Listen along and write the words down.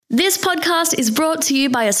This podcast is brought to you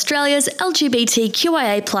by Australia's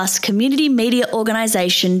LGBTQIA+ community media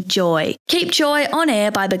organisation, Joy. Keep Joy on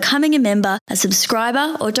air by becoming a member, a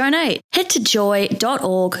subscriber or donate. Head to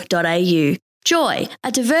joy.org.au. Joy,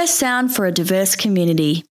 a diverse sound for a diverse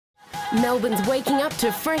community. Melbourne's waking up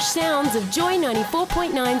to fresh sounds of Joy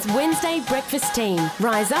 94.9's Wednesday breakfast team.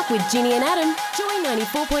 Rise up with Ginny and Adam, Joy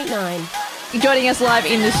 94.9. Joining us live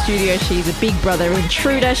in the studio, she's a Big Brother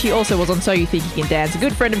intruder. She also was on So You Think You Can Dance. A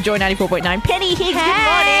good friend of Joy 94.9, Penny Higgs.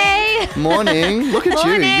 Hey. Good morning. Morning. Look at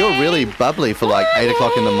you. You're really bubbly for like 8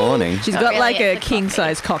 o'clock in the morning. She's got really, like a it's a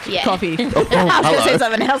king-size coffee. Oh, I was going to say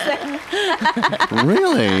something else there.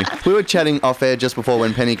 Really? We were chatting off air just before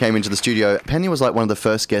when Penny came into the studio. Penny was like one of the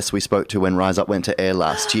first guests we spoke to when Rise Up went to air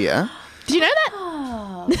last year. Did you know that?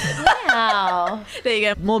 Oh, wow. There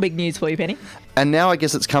you go. More big news for you, Penny. And now I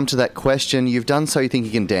guess it's come to that question. You've done So You Think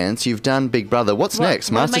You Can Dance. You've done Big Brother. What's next?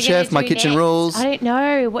 What am I gonna MasterChef, My do Kitchen next? Rules? I don't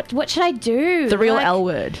know. What should I do? The real Like, L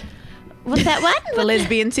word. What's that one? The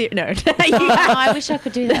lesbian series. No. Oh, I wish I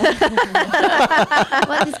could do that.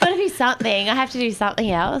 Well, there's got to be something. I have to do something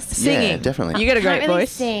else. Singing. Yeah, definitely. You got a Can't great really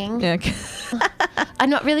voice. sing. Yeah, okay. I'm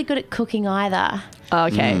not really good at cooking either.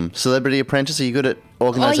 Okay. Celebrity Apprentice, are you good at Oh,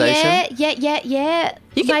 organisation? yeah.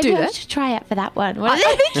 You can Maybe do I that. should try out for that one. I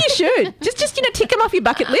think you should. Just tick them off your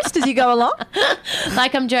bucket list as you go along.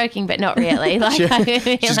 Like I'm joking, but not really. Like She's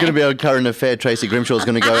going to be on Current Affair. Tracy Grimshaw's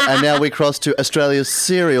going to go. And now we cross to Australia's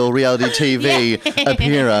serial reality TV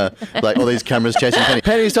appearer. Like all these cameras chasing Penny.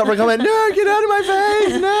 Penny, stop for a comment. No, get out of my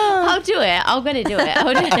face. No. I'll do it. I'm going to do it.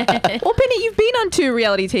 I'll do it. Well, Penny, you've been on 2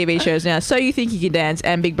 reality TV shows now. So You Think You Can Dance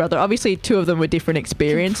and Big Brother. Obviously, 2 of them were different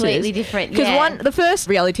experiences. Completely different, Because yeah. the first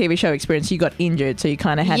reality TV show experience, you got injured, so you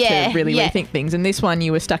kind of had to really rethink things. And this one,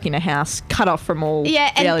 you were stuck in a house, cut off from all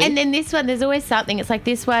reality. And then this one, there's always something. It's like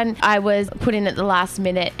this one, I was put in at the last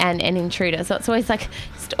minute and an intruder. So it's always like,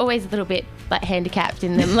 just always a little bit like handicapped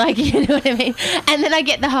in them, like, you know what I mean? And then I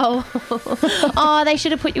get the whole, oh, they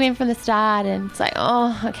should have put you in from the start. And it's like,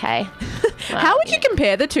 oh, okay. Well, How would you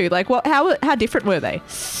compare the 2? Like, how different were they?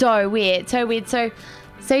 So weird. So You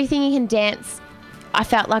Think You Can Dance, I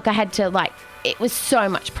felt like I had to, like, it was so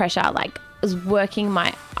much pressure. Like, I was working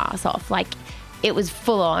my ass off. Like, it was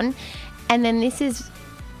full on. And then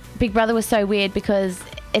Big Brother was so weird because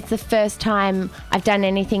it's the first time I've done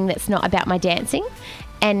anything that's not about my dancing.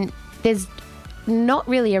 And there's not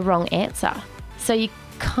really a wrong answer. So you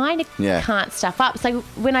kind of can't stuff up. So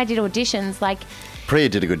when I did auditions, like, Priya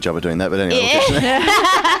did a good job of doing that, but anyway.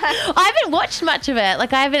 I haven't watched much of it.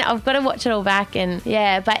 Like, I've got to watch it all back. And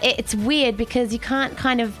but it's weird because you can't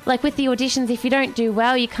kind of, like with the auditions, if you don't do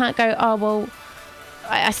well, you can't go, oh, well,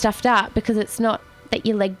 I stuffed up, because it's not that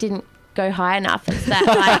your leg didn't go high enough. It's that,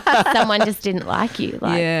 like, someone just didn't like you.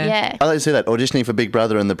 Like, yeah. I like to see that auditioning for Big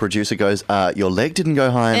Brother and the producer goes, your leg didn't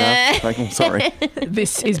go high enough. Like, I'm sorry.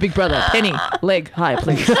 This is Big Brother. Penny, leg high,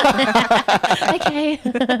 please. Okay.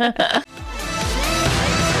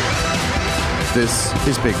 This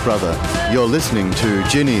is Big Brother. You're listening to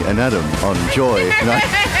Ginny and Adam on Joy.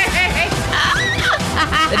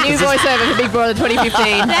 The new voiceover for Big Brother 2015,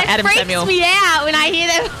 That Adam freaks Samuel. me out when I hear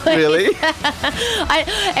that. Really?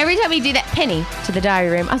 Every time we do that, Penny to the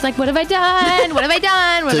diary room, I was like, what have I done? What have I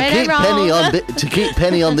done? What To have I keep done wrong? to keep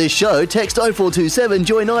Penny on this show, text 0427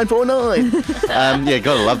 Joy 949. Yeah,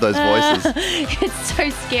 gotta love those voices. It's so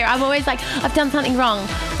scary. I'm always like, I've done something wrong.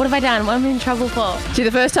 What have I done? What am I in trouble for? See,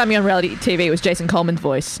 the first time you're on reality TV was Jason Coleman's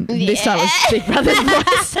voice. This time it was Big Brother's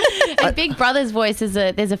voice. And Big Brother's voice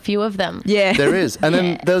there's a few of them. Yeah. There is. And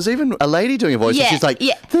then there was even a lady doing a voice and she's like,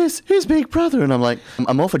 this is Big Brother. And I'm like,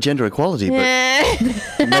 I'm all for gender equality, but maybe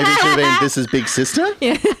it should have been this is Big Sister?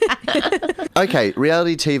 Yeah. Okay,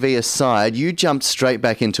 reality TV aside, you jumped straight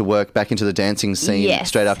back into work, back into the dancing scene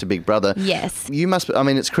straight after Big Brother. Yes. You must,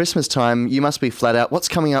 it's Christmas time. You must be flat out. What's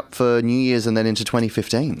coming up for New Year's and then into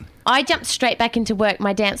 2015? I jumped straight back into work.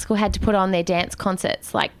 My dance school had to put on their dance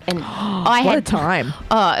concerts, what a time.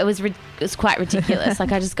 Oh, it was quite ridiculous.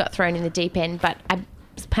 Like, I just got thrown in the deep end, but I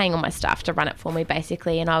was paying all my staff to run it for me,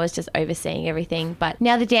 basically, and I was just overseeing everything. But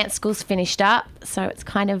now the dance school's finished up, so it's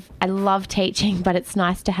kind of, I love teaching, but it's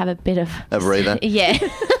nice to have a bit of a breather. Yeah.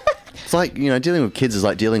 It's like, dealing with kids is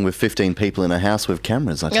like dealing with 15 people in a house with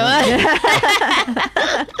cameras, I tell you.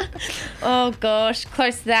 Oh gosh,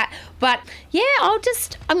 close to that. But yeah, I'm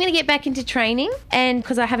going to get back into training, and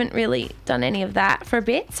because I haven't really done any of that for a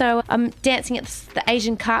bit. So I'm dancing at the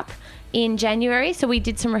Asian Cup in January, so we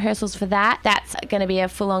did some rehearsals for that. That's going to be a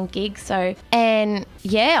full-on gig. So, and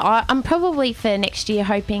yeah, I'm probably for next year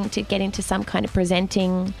hoping to get into some kind of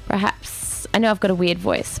presenting, perhaps. I know I've got a weird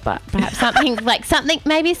voice, but perhaps something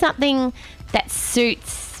maybe something that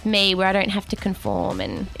suits it's me where I don't have to conform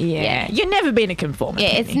and You've never been a conformer.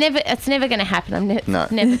 Yeah, Penny. it's never going to happen. I'm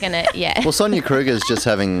never going to. Yeah. Well, Sonia Kruger's just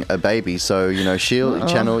having a baby, so she'll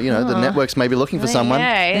channel. The networks may be looking for someone.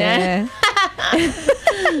 Yeah.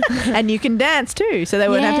 And you can dance too, so they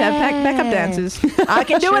won't have to have backup dancers. I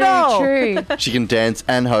can do it all. True. She can dance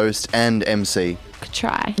and host and MC. Could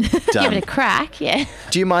try. Done. Give it a crack. Yeah.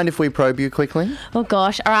 Do you mind if we probe you quickly? Oh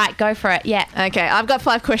gosh. All right, go for it. Yeah. Okay, I've got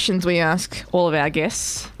 5 questions we ask all of our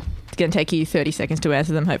guests. It's going to take you 30 seconds to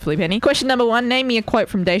answer them, hopefully, Penny. Question number 1, name me a quote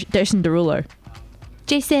from Jason Derulo.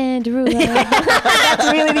 Jason Derulo.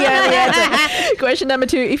 That's really the only answer. Question number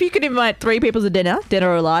 2, if you could invite 3 people to dinner, dead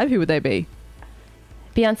or alive, who would they be?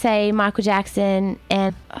 Beyonce, Michael Jackson,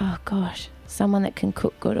 and oh gosh, someone that can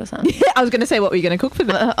cook good or something. I was going to say, what were you going to cook for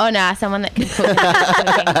them? Oh no, someone that can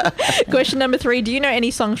cook. Question number 3, do you know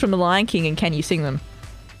any songs from The Lion King and can you sing them?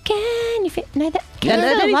 Can you fit? No, that. No,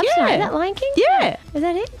 that is- Love yeah. Tonight. Is that Lion King? Yeah. Is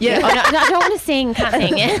that it? Yeah. Oh, no, I don't want to sing. Can't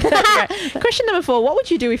sing it. Question number 4, what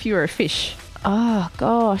would you do if you were a fish? Oh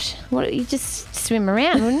gosh, what? You just swim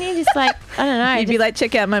around, wouldn't you? Just like I don't know. You'd be like,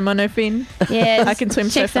 check out my monofin. Yeah, I can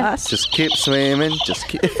swim so check the- fast. Just keep swimming. Just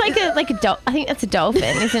keep. It's like a I think that's a dolphin,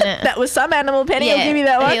 isn't it? That was some animal, Penny. I'll give you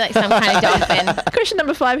that it'd one. be like some kind of dolphin. Question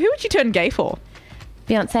number 5, who would you turn gay for?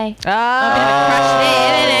 Beyonce.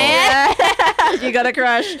 You got a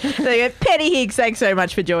crush. There you go. Penny Higgs, thanks so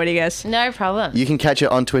much for joining us. No problem. You can catch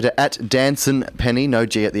her on Twitter at DancingPenny, no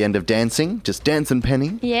G at the end of dancing, just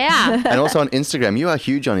DancingPenny. Yeah. And also on Instagram. You are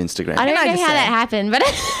huge on Instagram. I don't Can I know just how say- that happened, but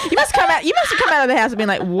You must have come out of the house and been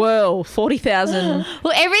like, whoa, 40,000.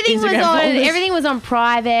 well, everything Instagram followers. everything was on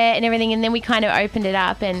private and everything, and then we kind of opened it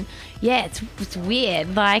up, and yeah, it's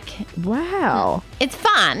weird. Like Wow. it's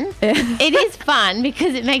fun. It is fun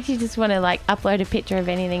because it makes you just want to like upload a picture of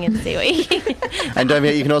anything and see what you. And don't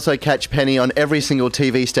forget, you can also catch Penny on every single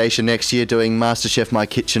TV station next year doing MasterChef, My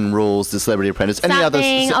Kitchen Rules, The Celebrity Apprentice. I'll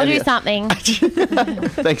do something.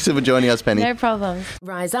 Thanks for joining us, Penny. No problem.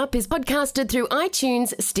 Rise Up is podcasted through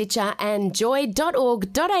iTunes, Stitcher, and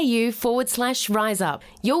joy.org.au/Rise Up.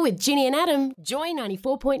 You're with Ginny and Adam, Joy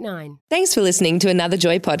 94.9. Thanks for listening to another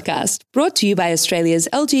Joy podcast, brought to you by Australia's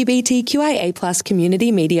LGBTQIA+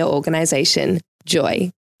 community media organisation,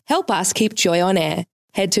 Joy. Help us keep Joy on air.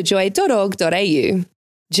 Head to joy.org.au.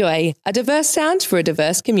 Joy, a diverse sound for a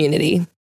diverse community.